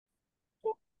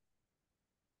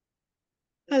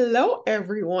Hello,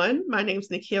 everyone. My name is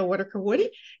Nikia Whitaker-Woody,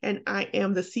 and I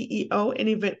am the CEO and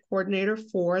event coordinator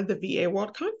for the VA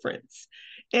World Conference.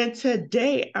 And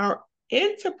today, our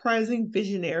enterprising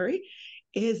visionary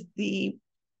is the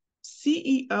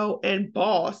CEO and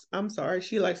boss. I'm sorry,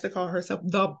 she likes to call herself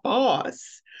the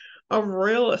boss of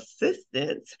Real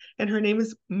Assistance, and her name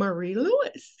is Marie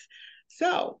Lewis.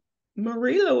 So,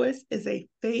 Marie Lewis is a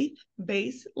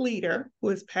faith-based leader who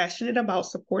is passionate about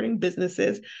supporting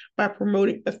businesses by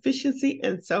promoting efficiency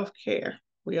and self-care.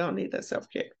 We all need that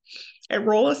self-care. At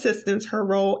Role Assistance, her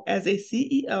role as a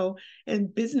CEO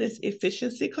and business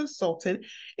efficiency consultant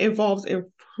involves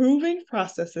improving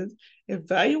processes,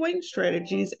 evaluating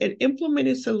strategies, and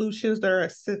implementing solutions that are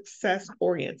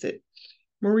success-oriented.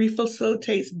 Marie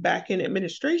facilitates back-end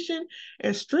administration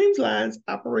and streamlines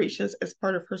operations as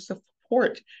part of her support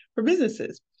for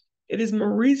businesses. It is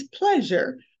Marie's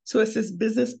pleasure to assist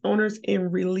business owners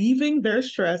in relieving their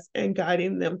stress and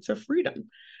guiding them to freedom.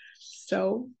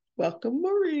 So, welcome,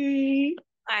 Marie.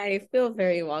 I feel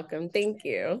very welcome. Thank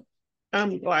you.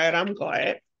 I'm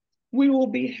glad. We will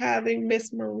be having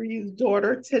Miss Marie's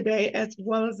daughter today as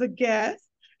well as a guest.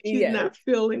 She's Yes. not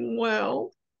feeling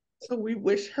well, so we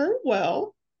wish her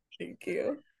well. Thank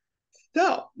you.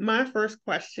 So, my first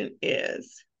question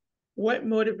is, what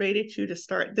motivated you to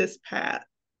start this path?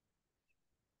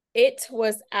 It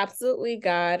was absolutely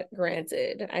God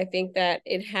granted. I think that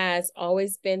it has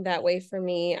always been that way for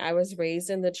me. I was raised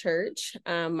in the church.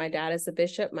 My dad is a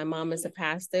bishop, my mom is a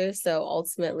pastor. So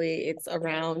ultimately, it's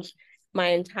around my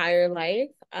entire life.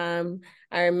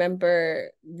 I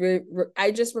remember,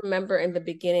 I just remember in the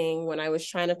beginning when I was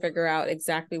trying to figure out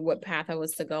exactly what path I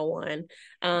was to go on.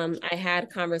 I had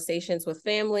conversations with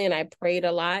family and I prayed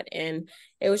a lot, and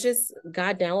it was just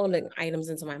God downloading items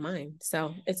into my mind.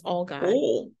 So it's all God.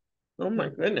 Oh my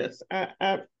goodness.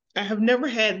 I have never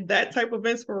had that type of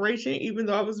inspiration, even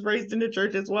though I was raised in the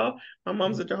church as well. My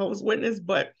mom's a Jehovah's Witness,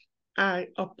 but I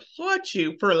applaud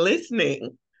you for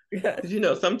listening. Yes.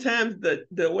 Sometimes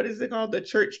the what is it called? The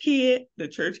church kid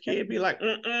be like,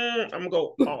 I'm gonna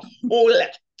go a whole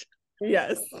lot.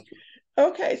 Yes.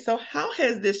 Okay, so how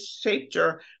has this shaped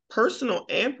your personal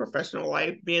and professional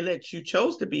life, being that you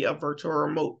chose to be a virtual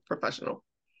remote professional?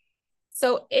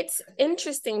 So it's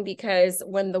interesting because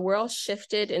when the world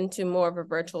shifted into more of a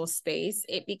virtual space,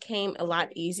 it became a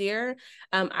lot easier.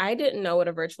 I didn't know what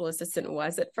a virtual assistant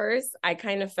was at first. I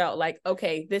kind of felt like,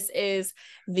 okay, this is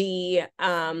the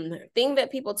thing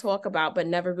that people talk about, but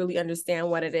never really understand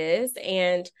what it is.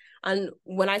 And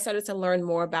when I started to learn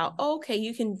more about, okay,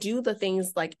 you can do the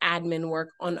things like admin work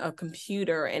on a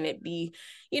computer and it be,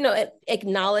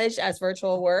 acknowledged as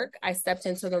virtual work, I stepped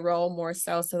into the role more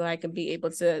so that I could be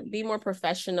able to be more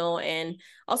professional and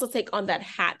also take on that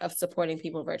hat of supporting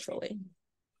people virtually.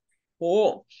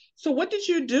 Cool. So what did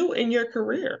you do in your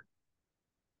career?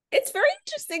 It's very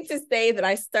interesting to say that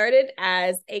I started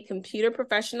as a computer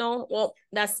professional. Well,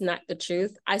 that's not the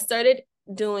truth. I started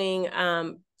doing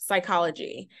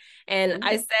psychology. And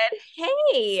I said,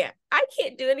 hey, I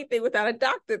can't do anything without a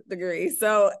doctorate degree.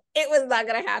 So it was not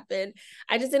going to happen.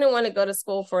 I just didn't want to go to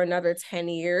school for another 10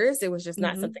 years. It was just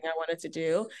not something I wanted to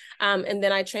do. And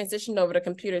then I transitioned over to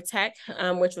computer tech,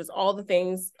 which was all the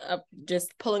things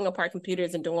just pulling apart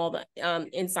computers and doing all the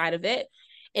inside of it.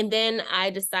 And then I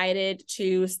decided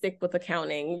to stick with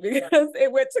accounting because it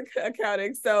went to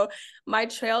accounting. So my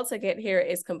trail to get here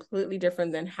is completely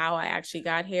different than how I actually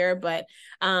got here. But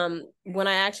when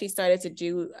I actually started to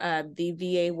do the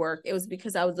VA work, it was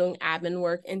because I was doing admin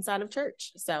work inside of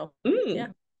church. So yeah.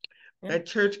 That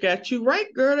church got you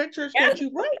right, girl. That church got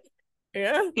you right.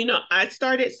 Yeah. I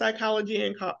started psychology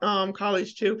in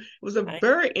college too. It was a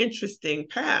very interesting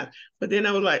path, but then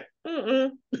I was like,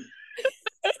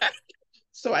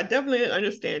 So I definitely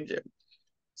understand you.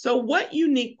 So, what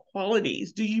unique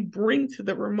qualities do you bring to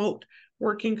the remote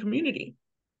working community?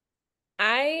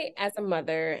 I, as a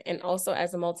mother and also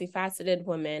as a multifaceted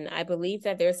woman, I believe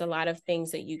that there's a lot of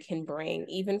things that you can bring,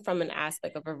 even from an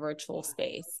aspect of a virtual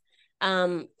space.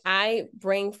 I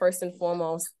bring first and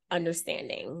foremost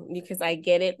understanding because I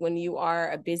get it when you are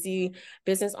a busy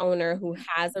business owner who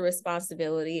has a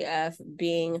responsibility of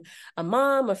being a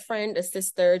mom, a friend, a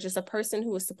sister, just a person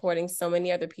who is supporting so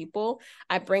many other people.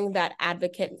 I bring that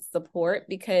advocate support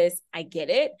because I get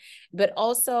it, but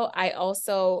also I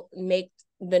also make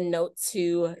the note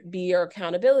to be your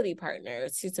accountability partner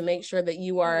to make sure that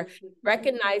you are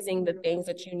recognizing the things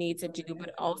that you need to do,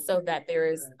 but also that there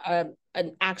is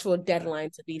an actual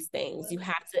deadline to these things. You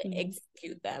have to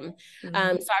execute them. So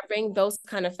I bring those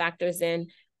kind of factors in.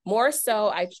 More so,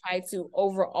 I try to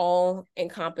overall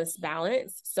encompass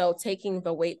balance. So taking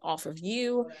the weight off of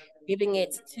you, giving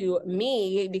it to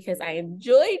me because I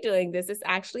enjoy doing this. It's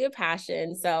actually a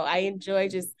passion. So I enjoy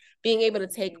just being able to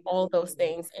take all those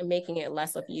things and making it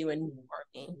less of you and more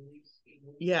of me.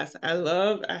 Yes,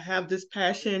 I have this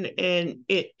passion and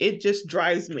it just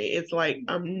drives me. It's like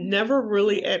I'm never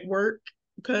really at work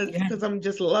because I'm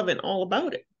just loving all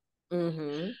about it.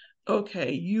 Mm-hmm.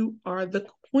 Okay, you are the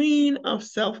queen of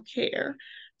self-care.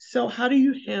 So how do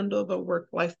you handle the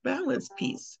work-life balance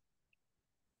piece?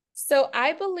 So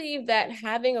I believe that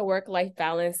having a work-life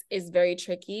balance is very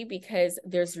tricky because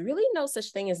there's really no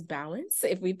such thing as balance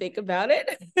if we think about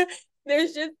it.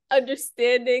 There's just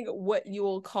understanding what you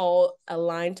will call a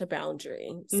line to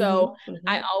boundary. So Mm-hmm, mm-hmm,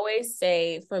 I always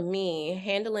say for me,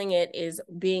 handling it is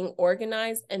being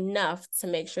organized enough to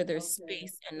make sure there's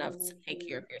space enough to take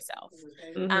care of yourself.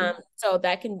 mm-hmm, So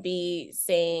that can be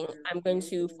saying, I'm going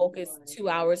to focus 2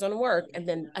 hours on work and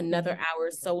then another hour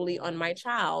solely on my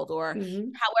child, or mm-hmm,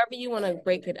 however you want to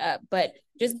break it up. But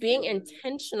just being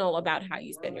intentional about how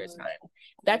you spend your time.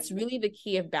 That's really the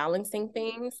key of balancing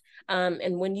things.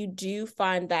 And when you do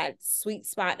find that sweet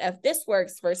spot of this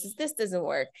works versus this doesn't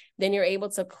work, then you're able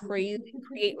to create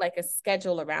like a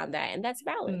schedule around that. And that's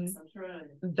balance.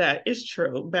 That is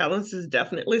true. Balance is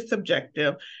definitely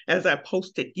subjective. As I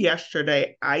posted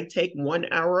yesterday, I take 1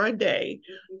 hour a day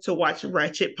to watch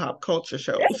ratchet pop culture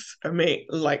shows. I mean,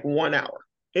 like 1 hour.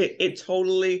 It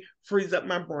totally frees up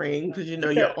my brain because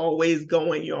you're always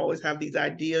going, you always have these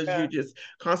ideas, you're just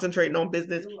concentrating on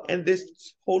business, and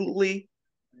this totally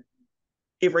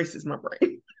erases my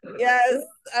brain. Yes,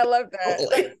 I love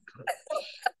that.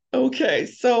 Okay,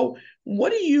 so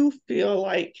what do you feel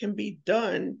like can be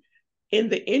done in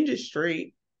the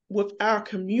industry with our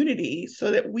community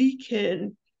so that we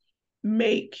can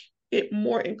make it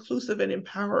more inclusive and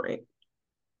empowering?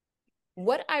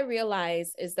 What I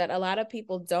realize is that a lot of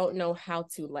people don't know how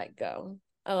to let go.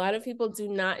 A lot of people do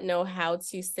not know how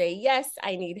to say, yes,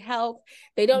 I need help.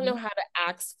 They don't know Mm-hmm. how to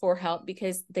ask for help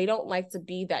because they don't like to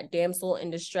be that damsel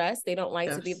in distress. They don't like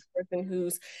to be the Yes. person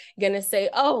who's going to say,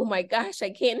 oh my gosh,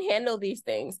 I can't handle these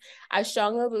things. I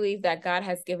strongly believe that God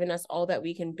has given us all that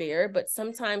we can bear, but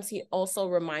sometimes He also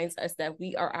reminds us that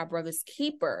we are our brother's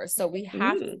keeper. So we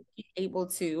have to be able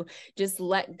to just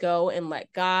let go and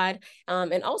let God,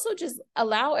 and also just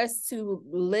allow us to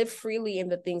live freely in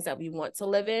the things that we want to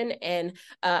live in, and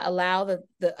allow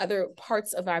the other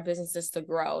parts of our businesses to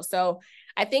grow. So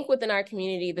I think within our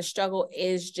community, the struggle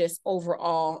is just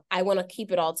overall, I want to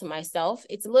keep it all to myself.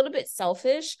 It's a little bit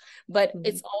selfish, but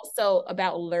it's also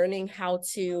about learning how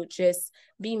to just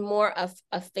be more of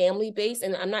a family base.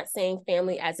 And I'm not saying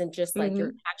family as in just like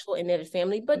your actual immediate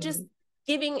family, but just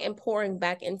giving and pouring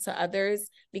back into others,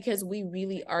 because we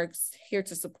really are here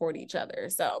to support each other.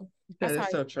 So That that's is how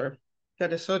so true.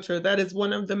 That is so true. That is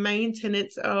one of the main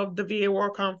tenets of the VA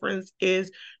World Conference, is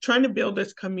trying to build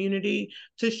this community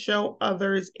to show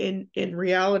others in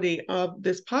reality of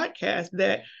this podcast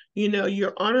that,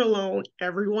 you're on alone.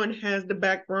 Everyone has the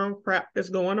background crap that's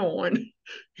going on.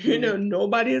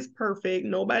 Nobody is perfect.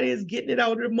 Nobody is getting it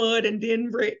out of the mud and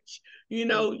then rich.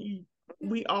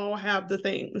 We all have the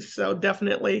things. So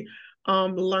definitely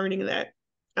learning that.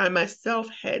 I myself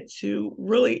had to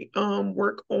really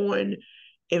work on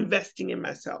investing in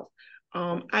myself.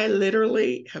 I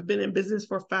literally have been in business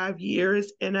for 5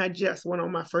 years, and I just went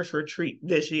on my first retreat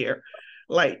this year.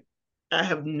 Like, I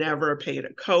have never paid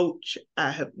a coach.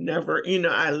 I have never,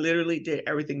 I literally did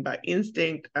everything by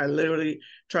instinct. I literally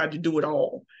tried to do it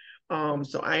all.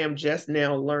 So I am just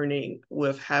now learning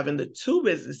with having the two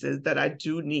businesses that I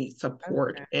do need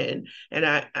support in, and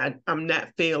I'm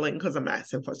not failing because I'm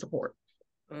asking for support.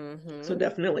 So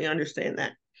definitely understand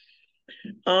that.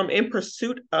 In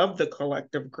pursuit of the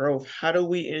collective growth, how do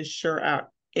we ensure our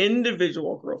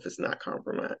individual growth is not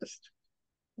compromised?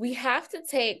 We have to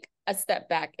take a step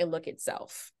back and look at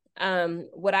self.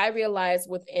 What I realized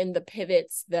within the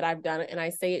pivots that I've done, and I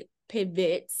say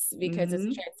pivots because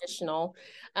it's transitional,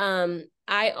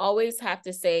 I always have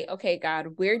to say, okay, God,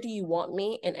 where do you want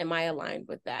me? And am I aligned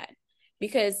with that?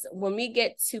 Because when we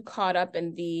get too caught up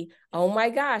in oh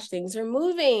my gosh, things are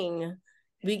moving,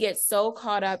 we get so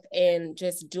caught up in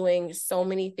just doing so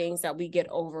many things that we get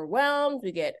overwhelmed,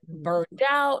 we get burned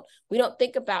out. We don't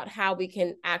think about how we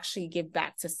can actually give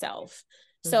back to self.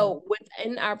 So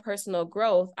within our personal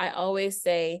growth, I always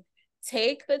say,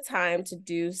 take the time to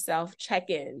do self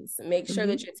check-ins. Make sure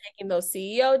that you're taking those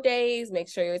CEO days. Make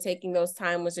sure you're taking those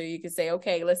times where you can say,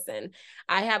 okay, listen,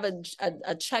 I have a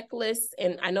checklist,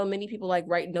 and I know many people like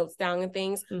write notes down and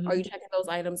things. Are you checking those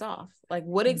items off? Like,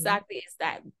 what exactly is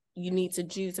that? you need to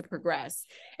do to progress.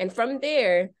 And from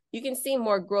there, you can see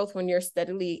more growth when you're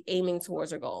steadily aiming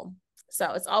towards a goal.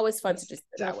 So it's always fun to just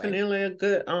do that way. Definitely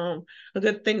a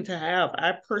good thing to have.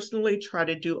 I personally try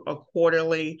to do a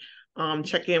quarterly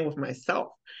check in with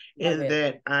myself, in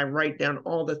that I write down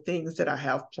all the things that I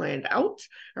have planned out.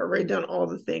 I write down all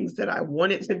the things that I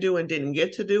wanted to do and didn't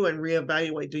get to do, and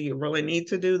reevaluate, do you really need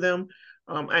to do them?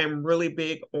 I am really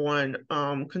big on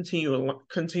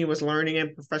continuous learning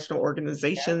and professional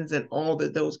organizations, and all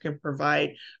that those can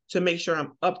provide to make sure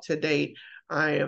I'm up to date. I am